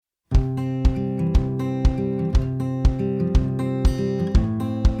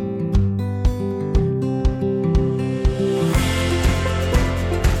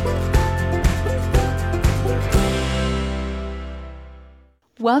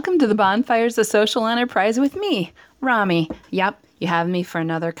Welcome to the Bonfires of Social Enterprise with me, Rami. Yep, you have me for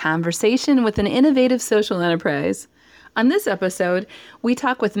another conversation with an innovative social enterprise. On this episode, we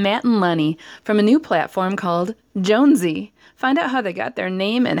talk with Matt and Lenny from a new platform called Jonezie. Find out how they got their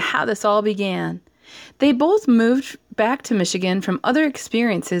name and how this all began. They both moved back to Michigan from other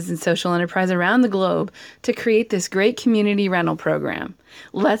experiences in social enterprise around the globe to create this great community rental program.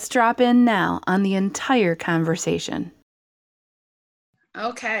 Let's drop in now on the entire conversation.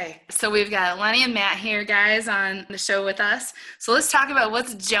 Okay, so we've got Lenny and Matt here, guys, on the show with us. So let's talk about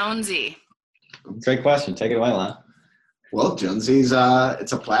what's Jonezie. Great question. Take it away, Len. Well, Jonesie's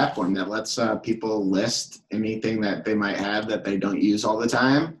it's a platform that lets people list anything that they might have that they don't use all the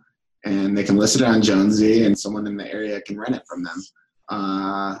time, and they can list it on Jonezie, and someone in the area can rent it from them.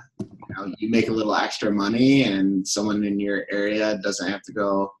 You make a little extra money, and someone in your area doesn't have to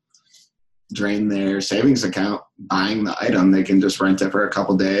go drain their savings account buying the item. They can just rent it for a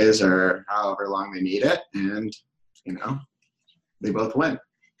couple days or however long they need it, and they both win.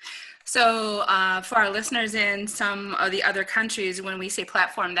 So for our listeners in some of the other countries, when we say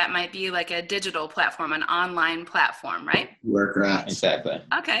platform, that might be like a digital platform, an online platform, right? You're correct. Exactly.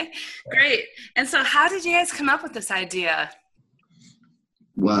 Okay, great. And so how did you guys come up with this idea?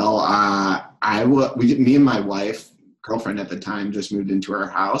 Well, me and my wife, girlfriend at the time, just moved into our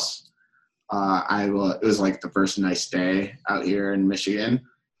house. It was like the first nice day out here in Michigan,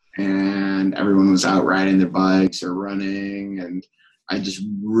 and everyone was out riding their bikes or running, and I just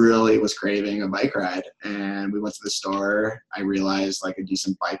really was craving a bike ride. And we went to the store. I realized like a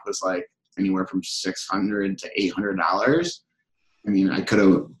decent bike was like anywhere from $600 to $800. I mean, I could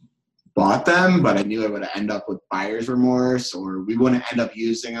have bought them, but I knew I would end up with buyer's remorse, or we wouldn't end up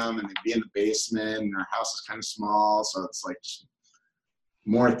using them, and they'd be in the basement, and our house is kind of small, so it's like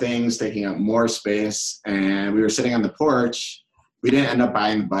more things taking up more space. And we were sitting on the porch. We didn't end up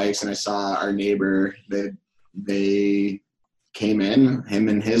buying the bikes, and I saw our neighbor. They came in, him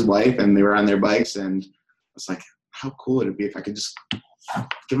and his wife, and they were on their bikes, and I was like, how cool would it be if I could just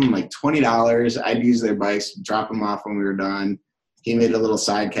give them like $20. I'd use their bikes, drop them off when we were done. He made a little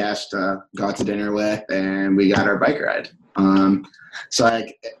side cash to go out to dinner with, and we got our bike ride.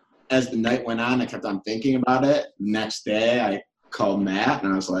 As the night went on, I kept on thinking about it. Next day, I called Matt,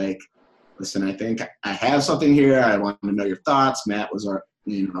 and I was like, listen, I think I have something here. I want to know your thoughts. Matt was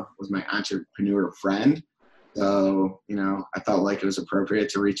my entrepreneur friend. So, I felt like it was appropriate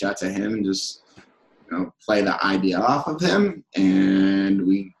to reach out to him and just, play the idea off of him. And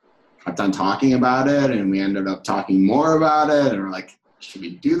we kept on talking about it, and we ended up talking more about it. And we're like, should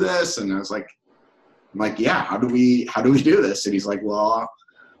we do this? And I was like, yeah, how do we do this? And he's like, well,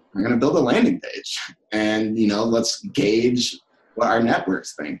 I'm going to build a landing page, and, let's gauge what our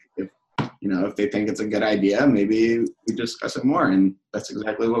networks think. If they think it's a good idea, maybe we discuss it more. And that's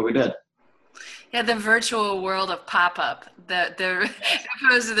exactly what we did. Yeah, the virtual world of pop-up. The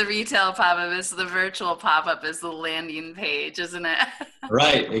opposed to the retail pop-up is the virtual pop-up is the landing page, isn't it?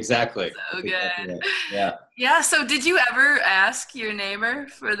 Right, exactly. So good. Exactly right. Yeah. Yeah, so did you ever ask your neighbor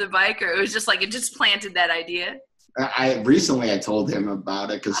for the bike, or it was just like it just planted that idea? I told him about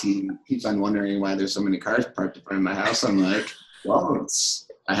it because he keeps on wondering why there's so many cars parked in front of my house. I'm like, well,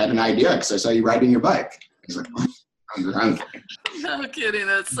 I had an idea because I saw you riding your bike. He's like, oh, I'm kidding. No kidding,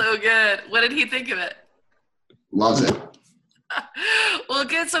 that's so good. What did he think of it? Loves it. Well,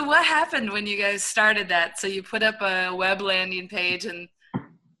 good. So what happened when you guys started that? So you put up a web landing page, and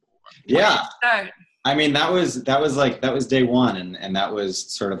yeah, start? I mean, that was day one. And that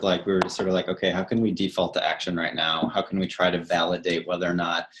was sort of like, we were sort of like, okay, how can we default to action right now? How can we try to validate whether or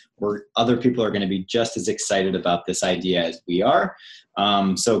not other people are going to be just as excited about this idea as we are?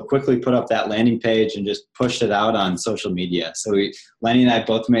 So quickly put up that landing page and just pushed it out on social media. So Lenny and I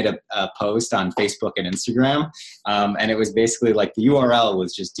both made a post on Facebook and Instagram. And it was basically like the URL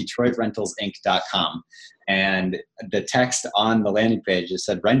was just DetroitRentalsInc.com. And the text on the landing page just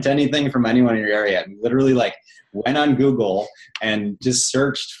said, rent anything from anyone in your area. And literally went on Google and just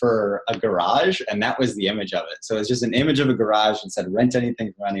searched for a garage, and that was the image of it. So it's just an image of a garage and said, rent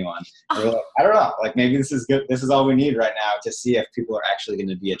anything from anyone. And we're like, I don't know, maybe this is good. This is all we need right now to see if people are actually going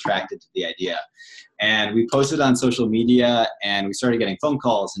to be attracted to the idea. And we posted on social media, and we started getting phone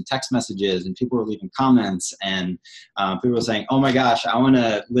calls and text messages, and people were leaving comments, and people were saying, oh my gosh, I want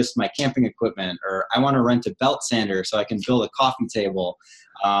to list my camping equipment, or I want to rent a belt sander so I can build a coffee table.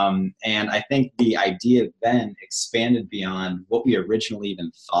 And I think the idea then expanded beyond what we originally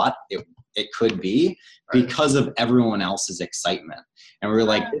even thought it could be, because of everyone else's excitement. And we were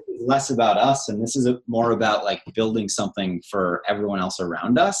like, this is less about us, and this is more about building something for everyone else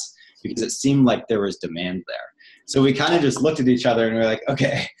around us, because it seemed like there was demand there. So we kind of just looked at each other and we're like,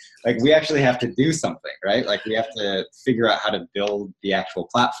 okay, like we actually have to do something, right? Like we have to figure out how to build the actual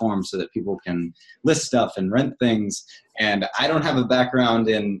platform so that people can list stuff and rent things. And I don't have a background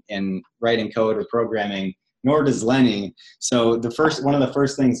in writing code or programming, nor does Lenny. So one of the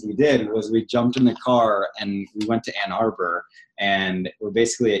first things we did was we jumped in the car and we went to Ann Arbor, and we're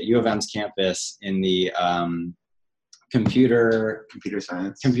basically at U of M's campus in the computer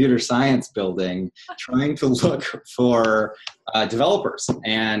science building, trying to look for developers,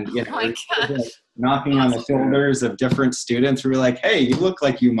 and knocking on the shoulders of different students. We were like, hey, you look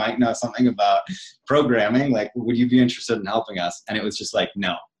like you might know something about programming, like would you be interested in helping us? And it was just like,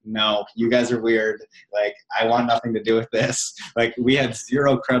 no, you guys are weird, like I want nothing to do with this. Like we had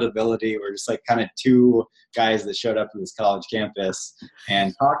zero credibility. We're just like kind of two guys that showed up to this college campus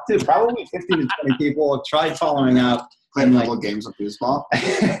and talked to probably 15 to 20 people, tried following up, played a couple of games of foosball,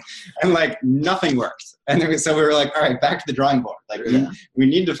 and like nothing worked. And so we were like, all right, back to the drawing board. Like we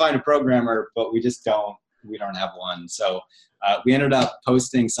need to find a programmer, but we don't have one. So we ended up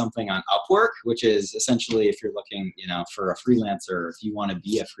posting something on Upwork, which is essentially if you're looking, for a freelancer, if you want to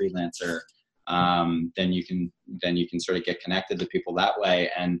be a freelancer, then you can sort of get connected to people that way.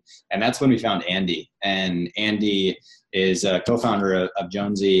 And that's when we found Andy. And Andy is a co-founder of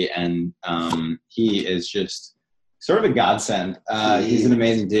Jonezie, and he is just sort of a godsend. He's an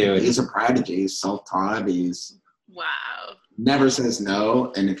amazing dude. He's a prodigy. He's self-taught. He's never says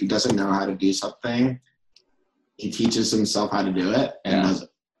no. And if he doesn't know how to do something, he teaches himself how to do it and does it.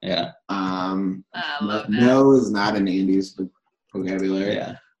 Yeah. No is not in Andy's vocabulary.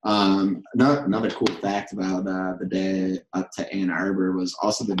 Yeah. Another cool fact about the day up to Ann Arbor was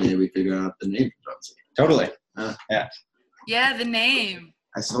also the day we figured out the name of Jonezie. Totally. Yeah, the name.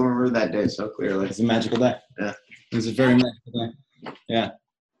 I still remember that day so clearly. It's a magical day. Yeah. It was a very magical day. Yeah.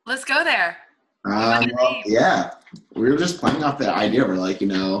 Let's go there. Yeah. We were just playing off the idea. We're like,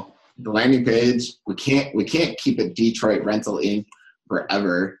 the landing page, we can't keep it Detroit Rental Inc.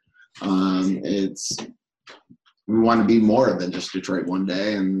 forever. We want to be more than just Detroit one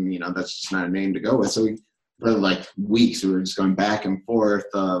day, and that's just not a name to go with. So for like weeks we were just going back and forth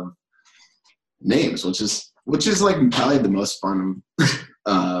of names, which is like probably the most fun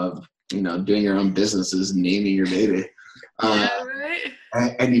of doing your own business is naming your baby. Right.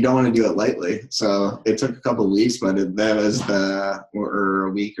 And you don't want to do it lightly. So it took a couple of weeks, but that was or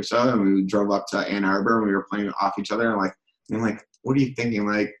a week or so, and we drove up to Ann Arbor and we were playing off each other, and I'm like, what are you thinking?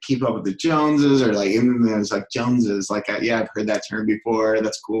 Like, keep up with the Joneses, or like, even there's like Joneses. Like, I've heard that term before.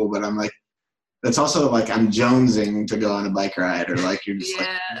 That's cool. But I'm like, that's also like I'm jonesing to go on a bike ride, or like you're just like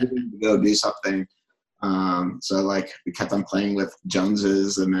moving to go do something. So like we kept on playing with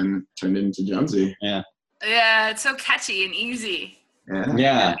Joneses and then turned into Jonezie. Yeah. Yeah, it's so catchy and easy.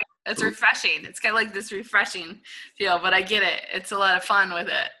 Yeah. It's refreshing. It's got like this refreshing feel, but I get it. It's a lot of fun with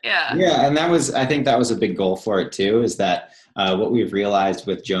it. Yeah. Yeah, and I think that was a big goal for it too, is that what we've realized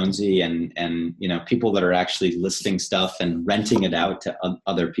with Jonezie and people that are actually listing stuff and renting it out to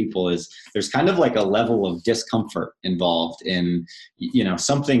other people is there's kind of like a level of discomfort involved in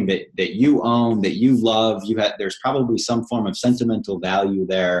something that you own, that you love. There's probably some form of sentimental value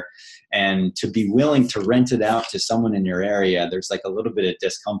there. And to be willing to rent it out to someone in your area, there's like a little bit of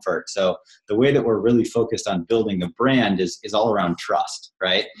discomfort. So the way that we're really focused on building the brand is all around trust,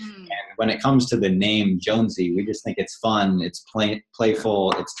 right? And when it comes to the name Jonezie, we just think it's fun, it's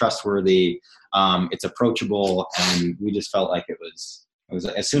playful, it's trustworthy, it's approachable, and we just felt like it was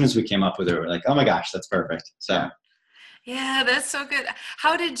as soon as we came up with it, we're like, oh my gosh, that's perfect. So yeah, that's so good.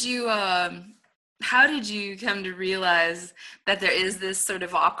 How did you come to realize that there is this sort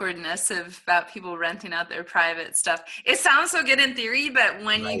of awkwardness about people renting out their private stuff? It sounds so good in theory, but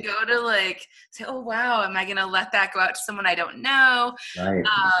when you go to like say, oh, wow, am I going to let that go out to someone I don't know? Right.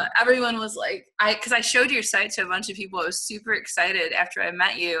 Everyone was like, because I showed your site to a bunch of people. I was super excited after I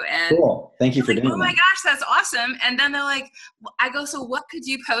met you. And cool. Thank you for doing that. Oh my gosh, that's awesome. And then they're like, I go, so what could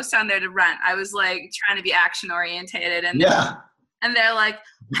you post on there to rent? I was like trying to be action orientated. And and they're like,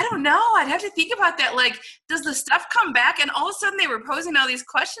 I don't know. I'd have to think about that. Like, does the stuff come back? And all of a sudden they were posing all these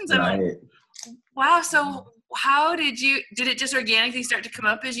questions. I'm like, wow. So how did it just organically start to come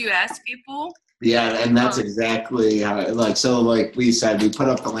up as you asked people? Yeah. And that's exactly how like we said, we put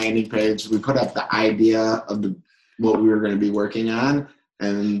up the landing page, we put up the idea of what we were going to be working on.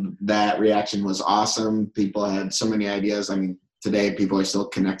 And that reaction was awesome. People had so many ideas. I mean, today people are still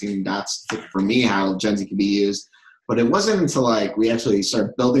connecting dots for me, how Jonezie can be used. But it wasn't until like we actually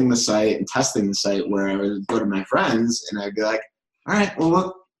started building the site and testing the site where I would go to my friends and I'd be like, all right, well,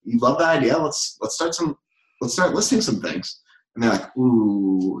 look, you love the idea. Let's start listing some things. And they're like,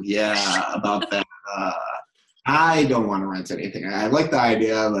 ooh, yeah, about that. I don't want to rent anything. I like the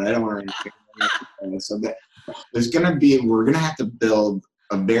idea, but I don't want to rent anything. So that we're going to have to build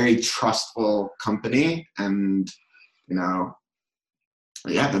a very trustful company, and, you know,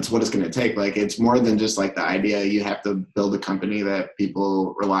 yeah, that's what it's going to take. Like, it's more than just like the idea. You have to build a company that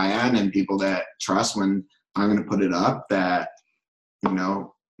people rely on and people that trust when I'm going to put it up, that, you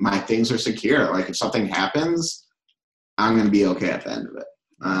know, my things are secure. Like, if something happens, I'm going to be okay at the end of it.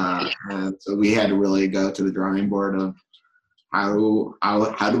 And so we had to really go to the drawing board of how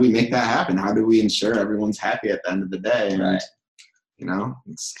do we make that happen? How do we ensure everyone's happy at the end of the day? And, Right. you know,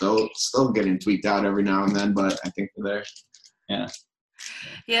 it's still getting tweaked out every now and then, but I think we're there. Yeah.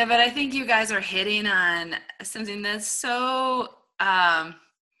 Yeah, but I think you guys are hitting on something that's so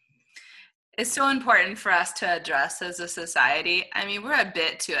it's so important for us to address as a society. I mean, we're a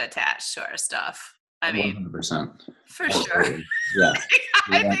bit too attached to our stuff. I mean, 100%. for sure. Yeah.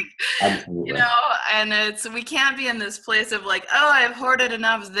 I think, absolutely. you know, and we can't be in this place of like, oh, I've hoarded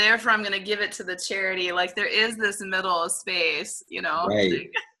enough, therefore I'm going to give it to the charity. Like, there is this middle space, you know. Right.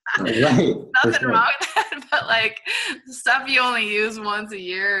 Like, right. nothing wrong with that, but like stuff you only use once a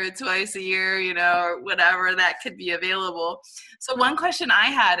year or twice a year, you know, or whatever, that could be available. So one question I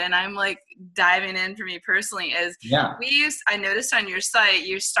had, and I'm like diving in for me personally, is I noticed on your site,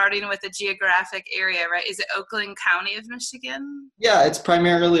 you're starting with a geographic area, right? Is it Oakland County of Michigan? Yeah, it's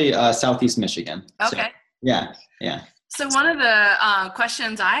primarily Southeast Michigan. Okay. So, yeah. So one of the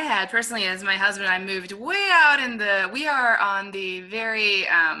questions I had personally is my husband and I moved way out we are on the very,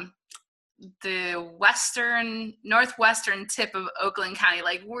 the northwestern tip of Oakland County.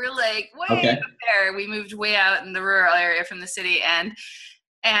 Like, we're like way up there. We moved way out in the rural area from the city, and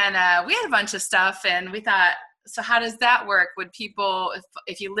we had a bunch of stuff, and we thought, so how does that work? Would people,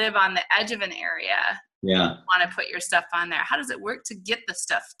 if you live on the edge of an area, want to put your stuff on there? How does it work to get the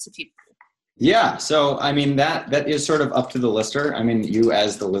stuff to people? Yeah. So, I mean, that is sort of up to the lister. I mean, you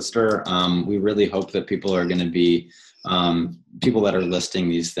as the lister, we really hope that people are going to be, people that are listing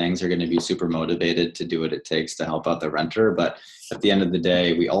these things are going to be super motivated to do what it takes to help out the renter. But at the end of the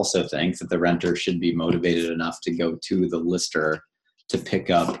day, we also think that the renter should be motivated enough to go to the lister to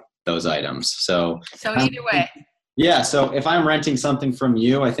pick up those items. So either way. Yeah. So if I'm renting something from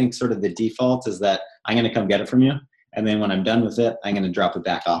you, I think sort of the default is that I'm going to come get it from you. And then when I'm done with it, I'm going to drop it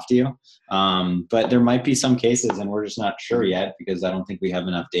back off to you. But there might be some cases, and we're just not sure yet because I don't think we have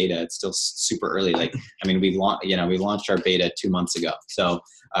enough data. It's still super early. Like, I mean, we launched our beta 2 months ago. So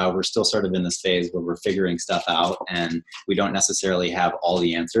we're still sort of in this phase where we're figuring stuff out, and we don't necessarily have all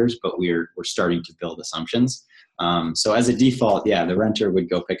the answers, but we're starting to build assumptions. So as a default, the renter would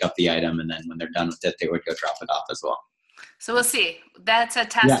go pick up the item, and then when they're done with it, they would go drop it off as well. So we'll see. That's a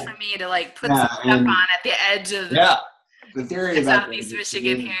test for me to like put some stuff on at the edge of the theory of Southeast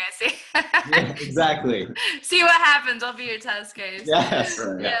Michigan here. See? Exactly. See what happens. I'll be your test case. Yes.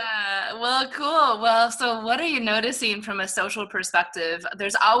 Yeah. Well, cool. Well, so what are you noticing from a social perspective?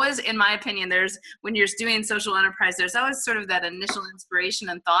 There's always, in my opinion, when you're doing social enterprise, there's always sort of that initial inspiration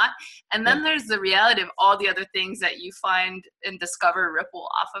and thought. And then there's the reality of all the other things that you find and discover ripple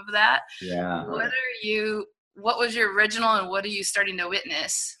off of that. Yeah. What was your original, and what are you starting to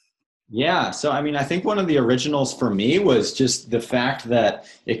witness? Yeah. So, I mean, I think one of the originals for me was just the fact that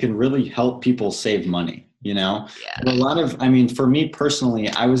it can really help people save money, you know? Yeah. For me personally,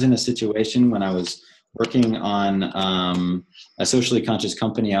 I was in a situation when I was working on a socially conscious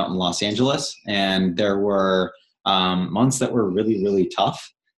company out in Los Angeles, and there were months that were really, really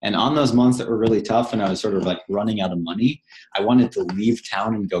tough. And on those months that were really tough and I was sort of like running out of money, I wanted to leave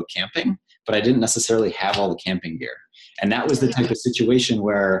town and go camping, but I didn't necessarily have all the camping gear. And that was the type of situation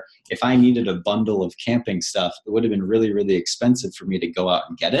where if I needed a bundle of camping stuff, it would have been really, really expensive for me to go out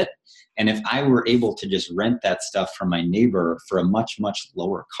and get it. And if I were able to just rent that stuff from my neighbor for a much, much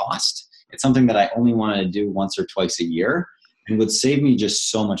lower cost, it's something that I only wanted to do once or twice a year and would save me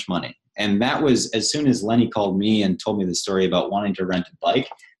just so much money. And that was, as soon as Lenny called me and told me the story about wanting to rent a bike,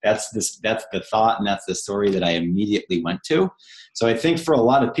 that's the thought, and that's the story that I immediately went to. So I think for a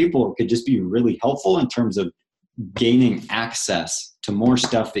lot of people, it could just be really helpful in terms of gaining access to more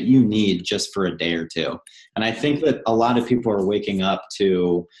stuff that you need just for a day or two. And I think that a lot of people are waking up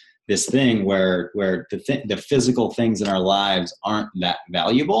to this thing where the physical things in our lives aren't that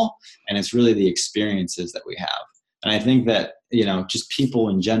valuable, and it's really the experiences that we have. And I think that, just people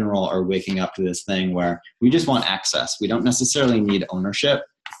in general are waking up to this thing where we just want access. We don't necessarily need ownership.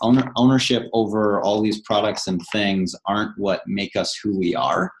 Ownership over all these products and things aren't what make us who we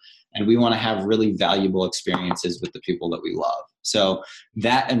are. and we want to have really valuable experiences with the people that we love. So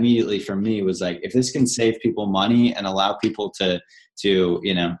that immediately for me was like, if this can save people money and allow people to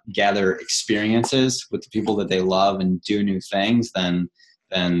gather experiences with the people that they love and do new things, then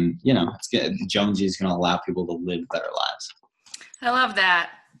it's good. Jonezie is going to allow people to live better lives. I love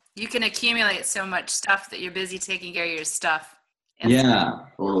that. You can accumulate so much stuff that you're busy taking care of your stuff. And Yeah,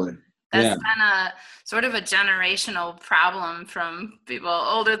 totally. that's been a sort of a generational problem from people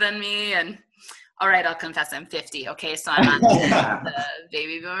older than me. And all right, I'll confess I'm 50. Okay, so I'm not the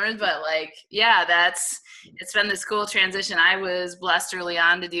baby boomers, but it's been this cool transition. I was blessed early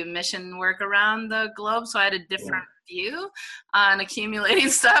on to do mission work around the globe, so I had a different view on accumulating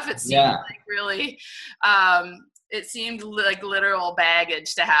stuff. It seemed like really it seemed like literal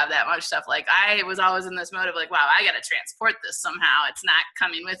baggage to have that much stuff. Like I was always in this mode of like, wow, I got to transport this somehow. It's not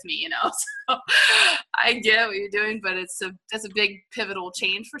coming with me, So I get what you're doing, but that's a big pivotal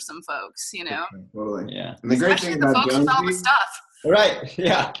change for some folks, Totally. Yeah. And the great thing about folks with all the Jonezie, stuff. Right.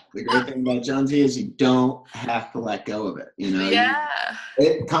 Yeah. the great thing about Jonezie is you don't have to let go of it. Yeah.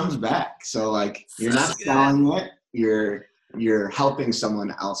 It comes back. So like you're not selling it. You're helping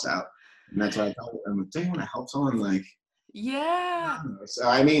someone else out. And that's why I tell them, do you want to help someone? Like, yeah. So,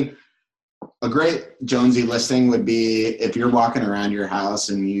 I mean, a great Jonezie listing would be if you're walking around your house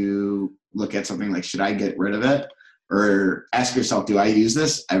and you look at something like, should I get rid of it? Or ask yourself, do I use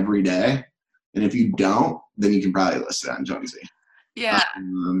this every day? And if you don't, then you can probably list it on Jonezie. Yeah.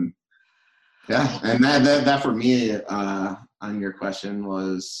 And that for me, on your question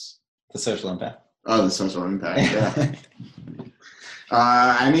was The social impact. Oh, the social impact. Yeah.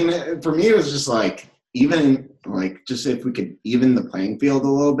 I mean, for me, it was just like, even like, just if we could even the playing field a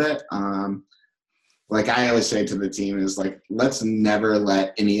little bit. Like I always say to the team is like, let's never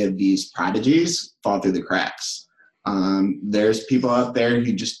let any of these prodigies fall through the cracks. There's people out there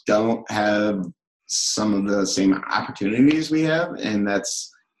who just don't have some of the same opportunities we have. And that's,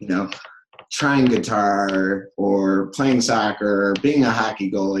 trying guitar or playing soccer or being a hockey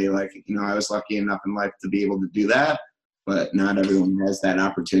goalie. Like, I was lucky enough in life to be able to do that, but not everyone has that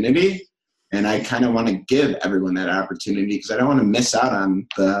opportunity. And I kind of want to give everyone that opportunity because I don't want to miss out on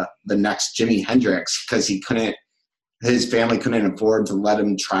the next Jimi Hendrix because his family couldn't afford to let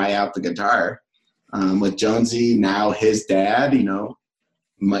him try out the guitar. With Jonezie, now his dad,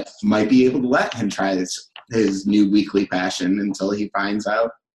 might be able to let him try his new weekly passion until he finds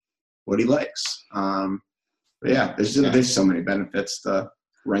out what he likes. But yeah, there's so many benefits to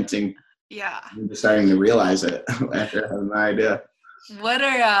renting. Yeah. I'm just starting to realize it after having the idea. What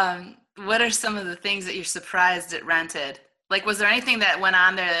are some of the things that you're surprised it rented? Like, was there anything that went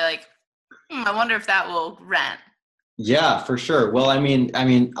on there that like, I wonder if that will rent? Yeah, for sure. Well, I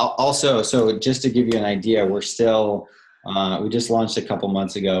mean, also, so just to give you an idea, we're still, we just launched a couple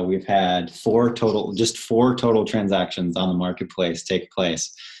months ago. We've had four total transactions on the marketplace take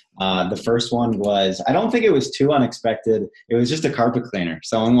place. The first one was, I don't think it was too unexpected. It was just a carpet cleaner.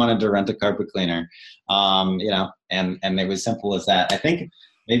 Someone wanted to rent a carpet cleaner, and it was simple as that. I think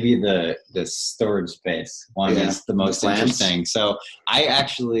maybe the storage space one is the most interesting. So I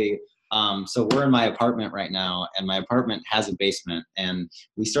actually, so we're in my apartment right now, and my apartment has a basement, and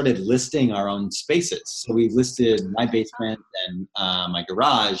we started listing our own spaces. So we listed my basement and my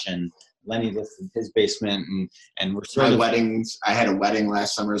garage, and Lenny listed his basement, and we're sort of weddings. I had a wedding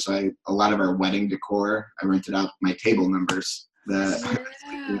last summer, so a lot of our wedding decor, I rented out my table numbers. My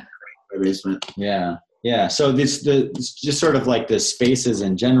basement. Yeah. So this just sort of like the spaces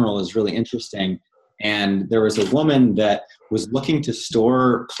in general is really interesting. And there was a woman that was looking to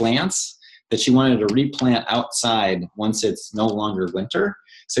store plants that she wanted to replant outside once it's no longer winter.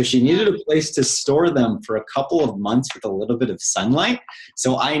 So she needed a place to store them for a couple of months with a little bit of sunlight.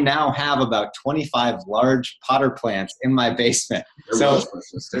 So I now have about 25 large potter plants in my basement. So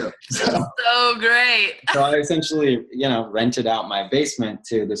great. So I essentially, rented out my basement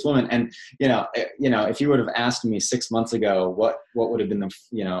to this woman. And, if you would have asked me 6 months ago, what would have been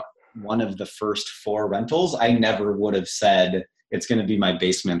one of the first 4 rentals, I never would have said it's going to be my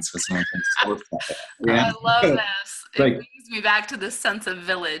basement so someone can store stuff. I love this. It brings me back to this sense of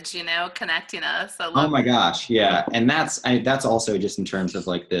village, connecting us. I love my gosh, yeah. And that's also just in terms of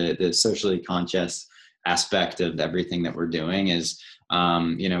like the socially conscious aspect of everything that we're doing is,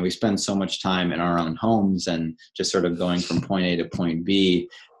 we spend so much time in our own homes and just sort of going from point A to point B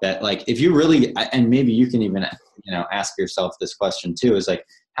that like, if you really, and maybe you can even, ask yourself this question too, is like,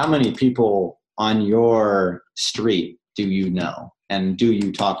 how many people on your street do you know and do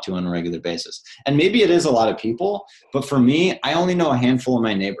you talk to on a regular basis? And maybe it is a lot of people, but for me, I only know a handful of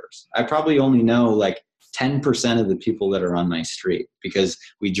my neighbors. I probably only know like 10% of the people that are on my street, because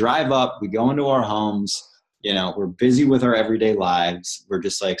we drive up, we go into our homes, we're busy with our everyday lives. We're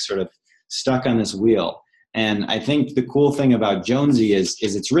just like sort of stuck on this wheel. And I think the cool thing about Jonezie is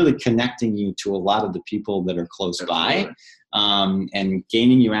it's really connecting you to a lot of the people that are close by, and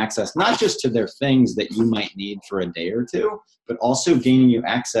gaining you access, not just to their things that you might need for a day or two, but also gaining you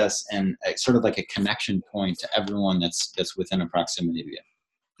access and sort of like a connection point to everyone that's within a proximity of you.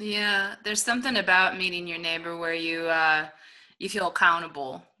 Yeah, there's something about meeting your neighbor where you feel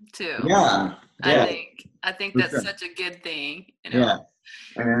accountable too. Yeah. I think that's such a good thing. Yeah.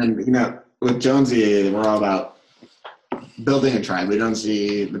 And with Jonezie, we're all about building a tribe. We don't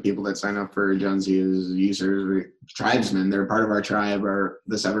see the people that sign up for Jonezie as users, tribesmen. They're part of our tribe, or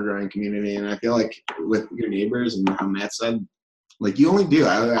this ever-growing community. And I feel like with your neighbors and how Matt said, like, you only do.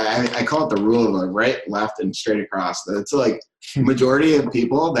 I call it the rule of right, left, and straight across. That's like majority of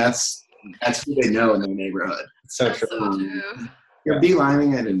people. That's who they know in their neighborhood. So true. You're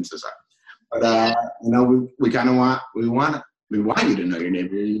beelining it into something. But we kind of want you to know your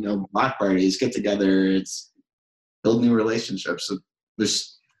neighbor. Block parties, get together. It's build new relationships. So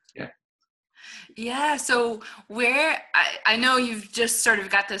there's Yeah. So where I know you've just sort of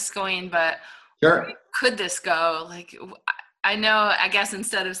got this going, but sure. Where could this go? Like, I know, I guess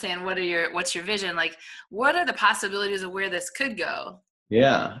instead of saying what's your vision, like what are the possibilities of where this could go?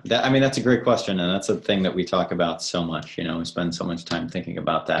 Yeah, that's a great question. And that's a thing that we talk about so much, we spend so much time thinking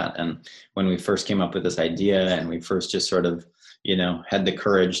about that. And when we first came up with this idea and we first just sort of, had the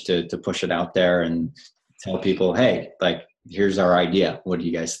courage to push it out there and tell people, hey, like, here's our idea. What do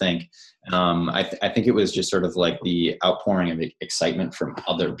you guys think? I think it was just sort of like the outpouring of excitement from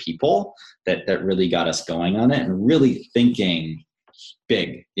other people that really got us going on it and really thinking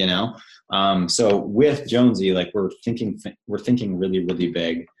big, So with Jonezie, like we're thinking really, really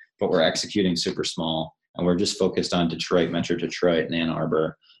big, but we're executing super small, and we're just focused on Detroit, Metro Detroit, and Ann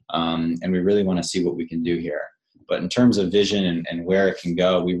Arbor. And we really want to see what we can do here. But in terms of vision and where it can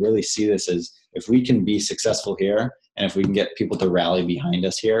go, we really see this as if we can be successful here, and if we can get people to rally behind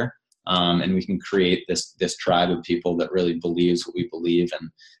us here, and we can create this tribe of people that really believes what we believe and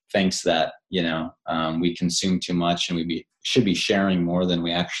thinks that, we consume too much and we should be sharing more than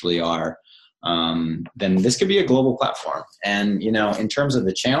we actually are, then this could be a global platform. And, in terms of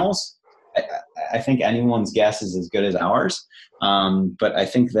the channels, I think anyone's guess is as good as ours. But I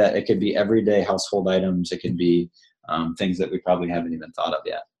think that it could be everyday household items. It could be things that we probably haven't even thought of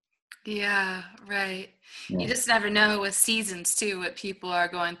yet. Yeah, right. Yeah. You just never know with seasons too, what people are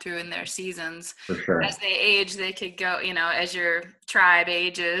going through in their seasons. For sure. As they age, they could go, as your tribe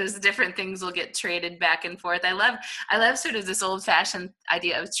ages, different things will get traded back and forth. I love sort of this old fashioned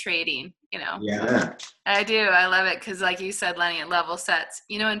idea of trading, Yeah. I do. I love it because like you said, Lenny, it level sets.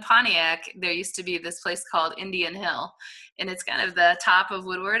 In Pontiac, there used to be this place called Indian Hill, and it's kind of the top of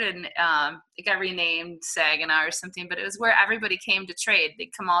Woodward, and it got renamed Saginaw or something, but it was where everybody came to trade.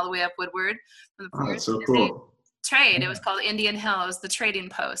 They'd come all the way up Woodward from the port. That's so cool. Trade. It was called Indian Hill. It was the trading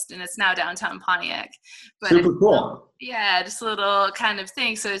post, and it's now downtown Pontiac. But super cool. Yeah, just a little kind of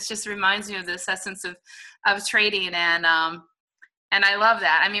thing. So it just reminds me of this essence of trading, and I love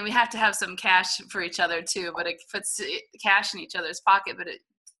that. I mean, we have to have some cash for each other too, but it puts cash in each other's pocket, but it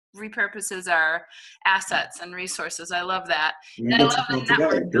repurposes our assets and resources. I love that. And I love the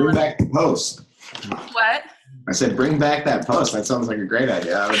network. Bring back the post. What? I said, bring back that post. That sounds like a great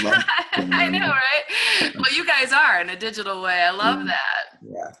idea. I would love I know, right? Well, you guys are in a digital way. I love that.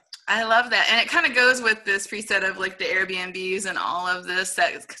 Yeah. I love that. And it kind of goes with this preset of like the Airbnbs and all of this,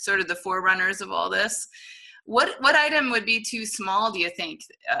 that's sort of the forerunners of all this. What item would be too small, do you think,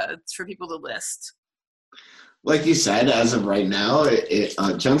 for people to list? Like you said, as of right now,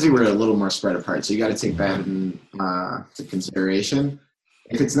 Jonezie, we're a little more spread apart, so you got to take that into consideration.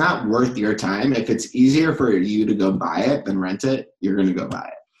 If it's not worth your time, if it's easier for you to go buy it than rent it, you're going to go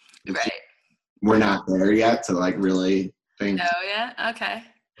buy it. Right. We're not there yet to like really think. Oh, yeah? Okay.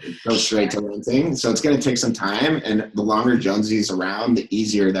 Go straight to renting. So it's going to take some time, and the longer Jonesie's around, the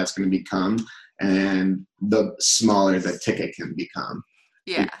easier that's going to become, and the smaller the ticket can become.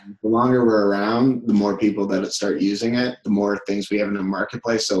 Yeah. The longer we're around, the more people that start using it, the more things we have in the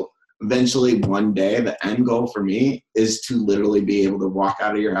marketplace. So eventually one day, the end goal for me is to literally be able to walk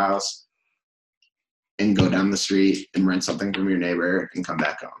out of your house and go down the street and rent something from your neighbor and come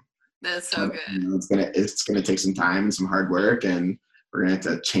back home. That's so good. It's gonna take some time and some hard work, and we're gonna have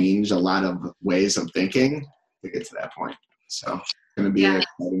to change a lot of ways of thinking to get to that point. So it's gonna be an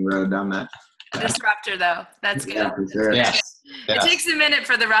exciting road down that disruptor, though. That's good. Yeah, for sure. Yes. It takes a minute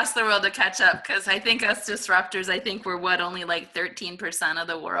for the rest of the world to catch up, because I think us disruptors, I think we're only like 13% of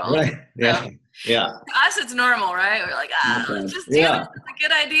the world. Right. Yeah. So, Yeah. to us, it's normal, right? We're like, let's just do this. It's a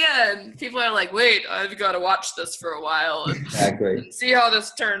good idea. And people are like, wait, I've got to watch this for a while and see how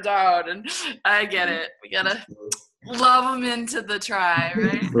this turns out. And I get it. We got to love them into the try,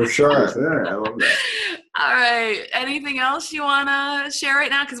 right? For sure. I love that. All right. Anything else you want to share right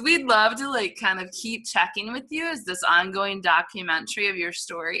now? Because we'd love to kind of keep checking with you as this ongoing documentary of your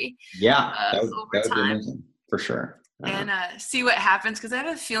story. Yeah. That over would time. be amazing. For sure. And see what happens. Because I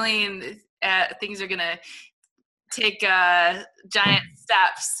have a feeling things are going to take giant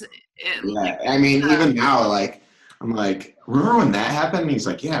steps. Yeah. I mean, even now, like, I'm like, remember when that happened? And he's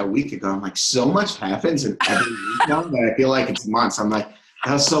like, yeah, a week ago. I'm like, so much happens in every week now that I feel like it's months. I'm like,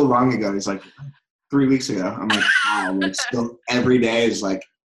 that was so long ago. He's like, 3 weeks ago. I'm like, wow. Like, still every day is like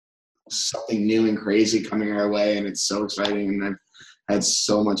something new and crazy coming our way, and it's so exciting. And I've had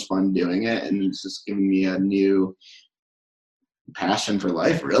so much fun doing it, and it's just given me a new passion for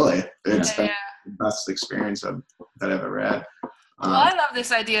life. Really, it's been the best experience that I've ever had. Well, I love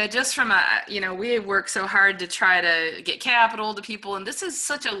this idea just from we work so hard to try to get capital to people, and this is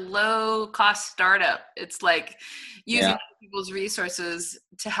such a low cost startup. It's like using people's resources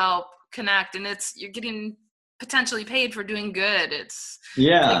to help connect, and you're getting potentially paid for doing good. It's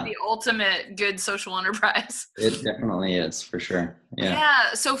like the ultimate good social enterprise. It definitely is, for sure.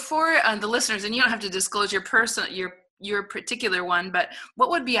 Yeah. So for the listeners, and you don't have to disclose your particular one, but what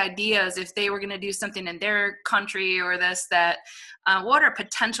would be ideas if they were going to do something in their country or what are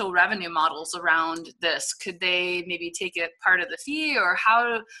potential revenue models around this? Could they maybe take it part of the fee, or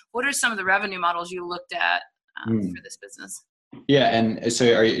what are some of the revenue models you looked at for this business? Yeah, and so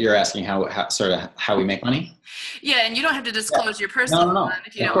you're asking how we make money? Yeah, and you don't have to disclose your personal one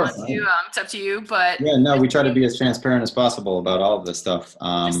if you don't want to. It's up to you, but we try to be as transparent as possible about all of this stuff.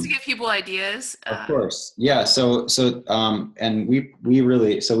 Just to give people ideas. Of course, yeah. And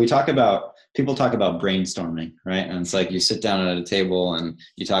people talk about brainstorming, right? And it's like you sit down at a table and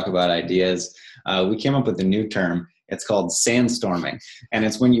you talk about ideas. We came up with a new term. It's called sandstorming. And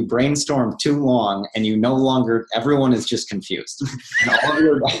it's when you brainstorm too long and everyone is just confused.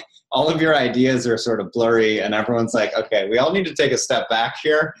 And all of your ideas are sort of blurry, and everyone's like, okay, we all need to take a step back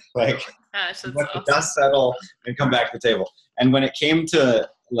here. Like, let the dust settle and come back to the table. And when it came to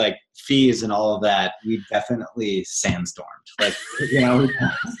like fees and all of that, we definitely sandstormed. Like,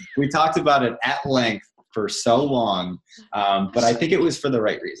 we talked about it at length for so long, but I think it was for the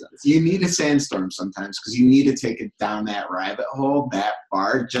right reasons. You need a sandstorm sometimes, because you need to take it down that rabbit hole that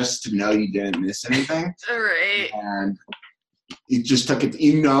far just to know you didn't miss anything. Right. And you just took it,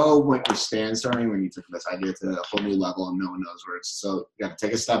 what you're sandstorming when you took this idea to a whole new level and no one knows where it's. So you got to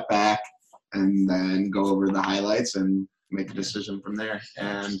take a step back and then go over the highlights and make a decision from there.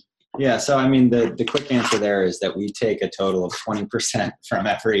 And yeah, so I mean, the quick answer there is that we take a total of 20% from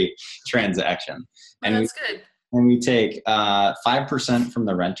every transaction. And that's good. And we take 5% from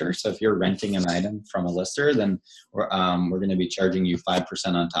the renter. So if you're renting an item from a lister, then we're going to be charging you 5%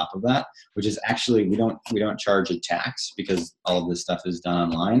 on top of that, which is actually, we don't charge a tax because all of this stuff is done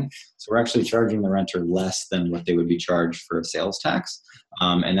online. So we're actually charging the renter less than what they would be charged for a sales tax.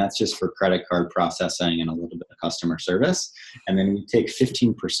 And that's just for credit card processing and a little bit of customer service. And then we take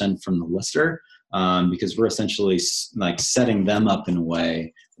 15% from the lister, because we're essentially like setting them up in a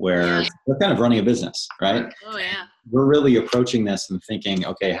way where we're kind of running a business, right? Oh, yeah. We're really approaching this and thinking,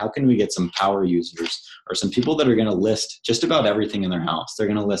 okay, how can we get some power users or some people that are going to list just about everything in their house? They're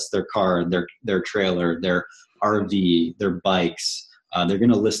going to list their car, their trailer, their RV, their bikes. They're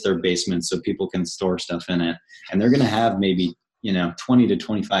going to list their basement so people can store stuff in it. And they're going to have maybe 20 to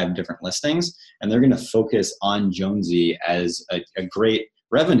 25 different listings, and they're going to focus on Jonezie as a great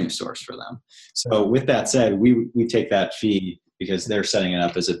revenue source for them. So with that said, we take that fee because they're setting it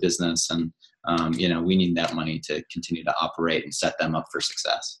up as a business, and we need that money to continue to operate and set them up for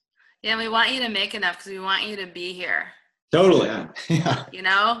success. Yeah, we want you to make enough because we want you to be here. Totally. Yeah.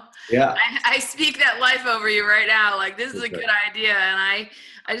 Yeah. I speak that life over you right now. Like, this is a good idea. And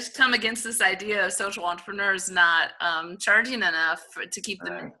I just come against this idea of social entrepreneurs not charging enough to keep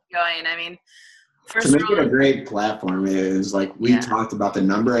them going. I mean, to make it a great platform is like, we talked about the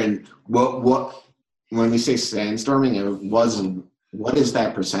number, and what when we say sandstorming, it was, what is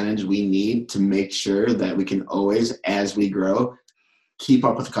that percentage we need to make sure that we can always, as we grow, keep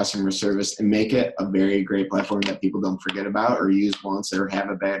up with customer service and make it a very great platform that people don't forget about or use once or have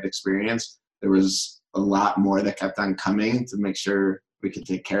a bad experience. There was a lot more that kept on coming to make sure we could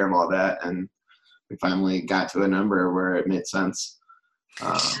take care of all that. And we finally got to a number where it made sense.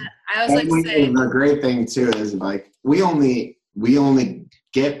 I always like to say the great thing too is like we only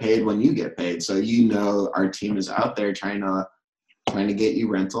get paid when you get paid. So our team is out there trying to get you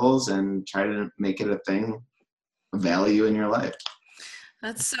rentals and try to make it a thing of value in your life.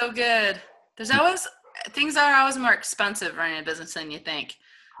 that's so good. Things are always more expensive running a business than you think.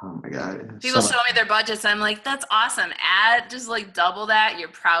 Oh my God. People show me their budgets. I'm like, that's awesome. Add just like double that. You're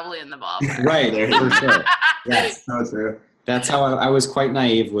probably in the ballpark. Right. For sure. Yes, so true. That's how I was quite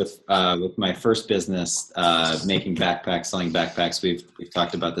naive with my first business, making backpacks, selling backpacks. We've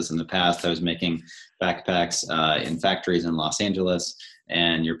talked about this in the past. I was making backpacks in factories in Los Angeles,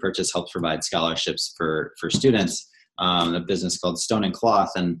 and Your Purchase helps provide scholarships for students. A business called Stone and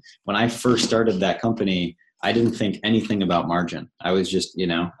Cloth. And when I first started that company, I didn't think anything about margin. I was just,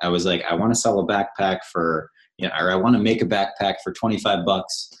 I was like, I want to sell a backpack for, or I want to make a backpack for $25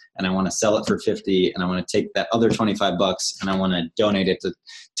 and I want to sell it for $50 and I want to take that other $25 and I want to donate it to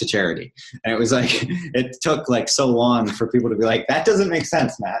charity. And it was like, it took like so long for people to be like, that doesn't make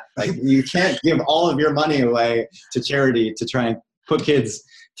sense, Matt. Like you can't give all of your money away to charity to try and put kids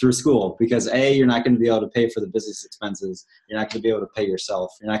through school because A, you're not going to be able to pay for the business expenses. You're not going to be able to pay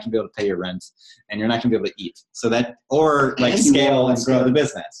yourself. You're not going to be able to pay your rent and you're not going to be able to eat. So that, or like scale and grow the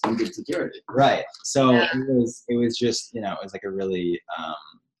business. And get security. Right. So it was just, it was like a really,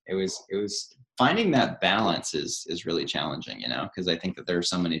 it was finding that balance is really challenging, because I think that there are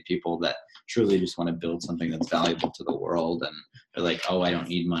so many people that truly just want to build something that's valuable to the world. And they're like, oh, I don't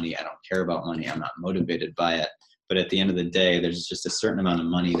need money. I don't care about money. I'm not motivated by it. But at the end of the day, there's just a certain amount of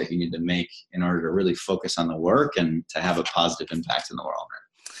money that you need to make in order to really focus on the work and to have a positive impact in the world.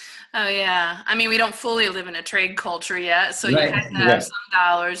 Oh, yeah. I mean, we don't fully live in a trade culture yet. So you have to have some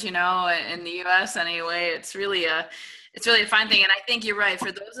dollars, in the U.S. anyway. It's really a fun thing. And I think you're right.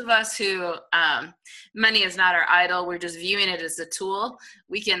 For those of us who money is not our idol, we're just viewing it as a tool.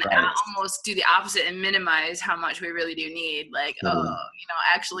 We can almost do the opposite and minimize how much we really do need. Like,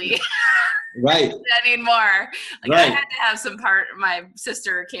 actually, right. I need more. Like I had to have my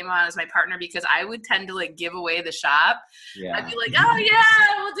sister came on as my partner because I would tend to like give away the shop. Yeah. I'd be like, oh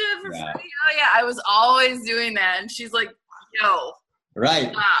yeah, we'll do it for free. Oh yeah. I was always doing that. And she's like, yo.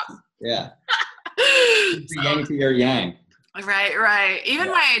 Right. Stop. Yeah. Yang to your yang. Right. Even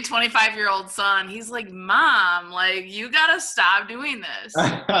my 25-year-old son, he's like, Mom, like, you got to stop doing this.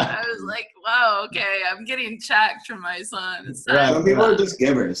 I was like, whoa, okay, I'm getting checked from my son. Some people are just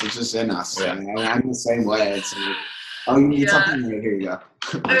givers. It's just in us. Yeah. I'm the same way. It's like, oh, you need something? Here you go.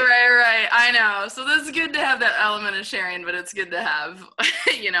 Right. I know. So that's good to have that element of sharing, but it's good to have,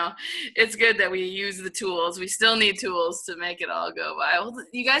 it's good that we use the tools. We still need tools to make it all go by. Well,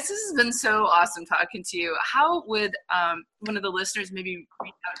 you guys, this has been so awesome talking to you. How would one of the listeners maybe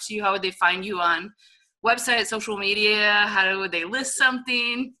reach out to you? How would they find you on website, social media? How would they list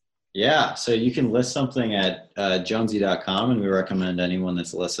something? Yeah, so you can list something at Jonezie.com, and we recommend anyone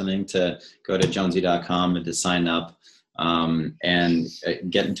that's listening to go to Jonezie.com and to sign up and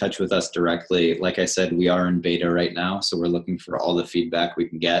get in touch with us directly. Like I said, we are in beta right now, so we're looking for all the feedback we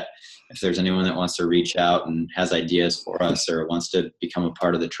can get. If there's anyone that wants to reach out and has ideas for us or wants to become a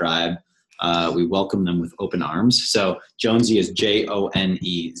part of the tribe, we welcome them with open arms. So Jonezie is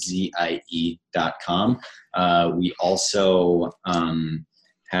JONEZIE.com. We also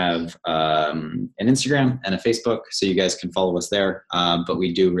have an Instagram and a Facebook, so you guys can follow us there. But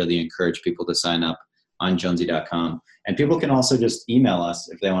we do really encourage people to sign up on Jonezie.com. And people can also just email us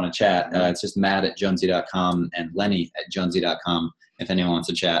if they want to chat. It's just Matt@Jonezie.com and Lenny@Jonezie.com if anyone wants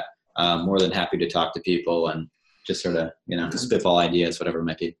to chat. More than happy to talk to people and just sort of, spitball ideas, whatever it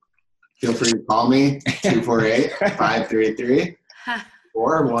might be. Feel free to call me,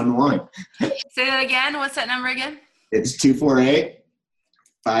 248-533-411. Say that again. What's that number again? It's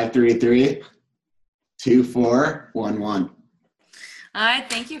 248-533-2411. All right,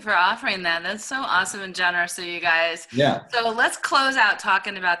 thank you for offering that. That's so awesome and generous of you guys. Yeah. So let's close out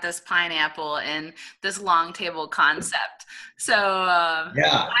talking about this pineapple and this long table concept. So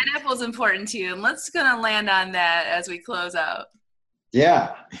pineapple is important to you, and let's gonna land on that as we close out.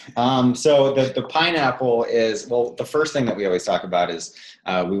 Yeah. So the pineapple is, well, the first thing that we always talk about is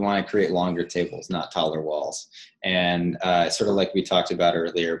we want to create longer tables, not taller walls. And sort of like we talked about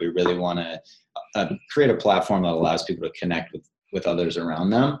earlier, we really want to create a platform that allows people to connect with others around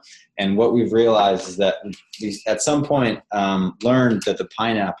them. And what we've realized is that we at some point learned that the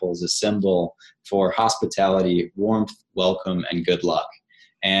pineapple is a symbol for hospitality, warmth, welcome, and good luck.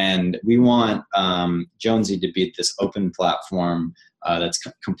 And we want Jonezie to be this open platform that's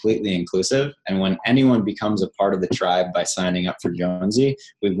completely inclusive. And when anyone becomes a part of the tribe by signing up for Jonezie,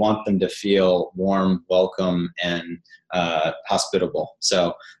 we want them to feel warm, welcome, and hospitable.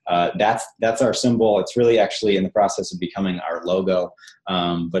 So that's our symbol. It's really actually in the process of becoming our logo,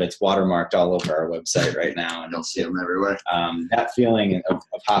 but it's watermarked all over our website right now. And You'll see them everywhere. That feeling of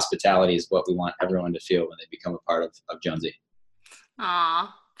hospitality is what we want everyone to feel when they become a part of Jonezie.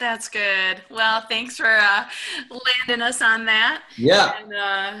 Aw, that's good. Well, thanks for landing us on that. Yeah.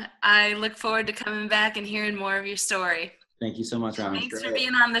 And I look forward to coming back and hearing more of your story. Thank you so much, Rami. Thanks for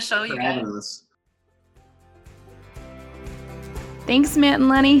being on the show, you guys. Us. Thanks, Matt and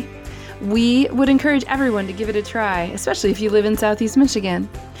Lenny. We would encourage everyone to give it a try, especially if you live in Southeast Michigan.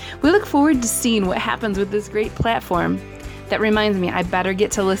 We look forward to seeing what happens with this great platform. That reminds me, I better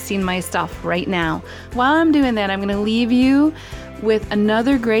get to listing my stuff right now. While I'm doing that, I'm going to leave you with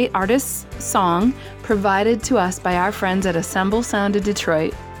another great artist's song provided to us by our friends at Assemble Sound of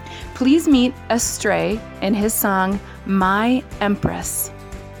Detroit. Please meet Astray and his song, My Empress.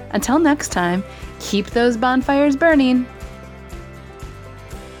 Until next time, keep those bonfires burning.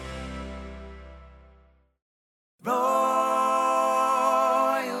 Royalty,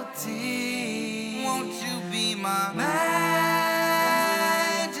 won't you be my majesty?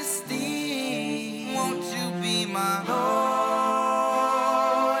 Won't you be my royalty?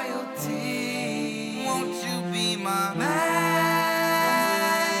 Won't you be my majesty?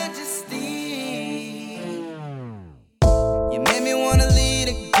 You made me wanna lead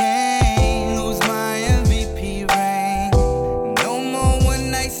again, lose my MVP reign. No more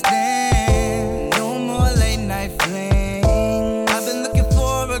one night stand.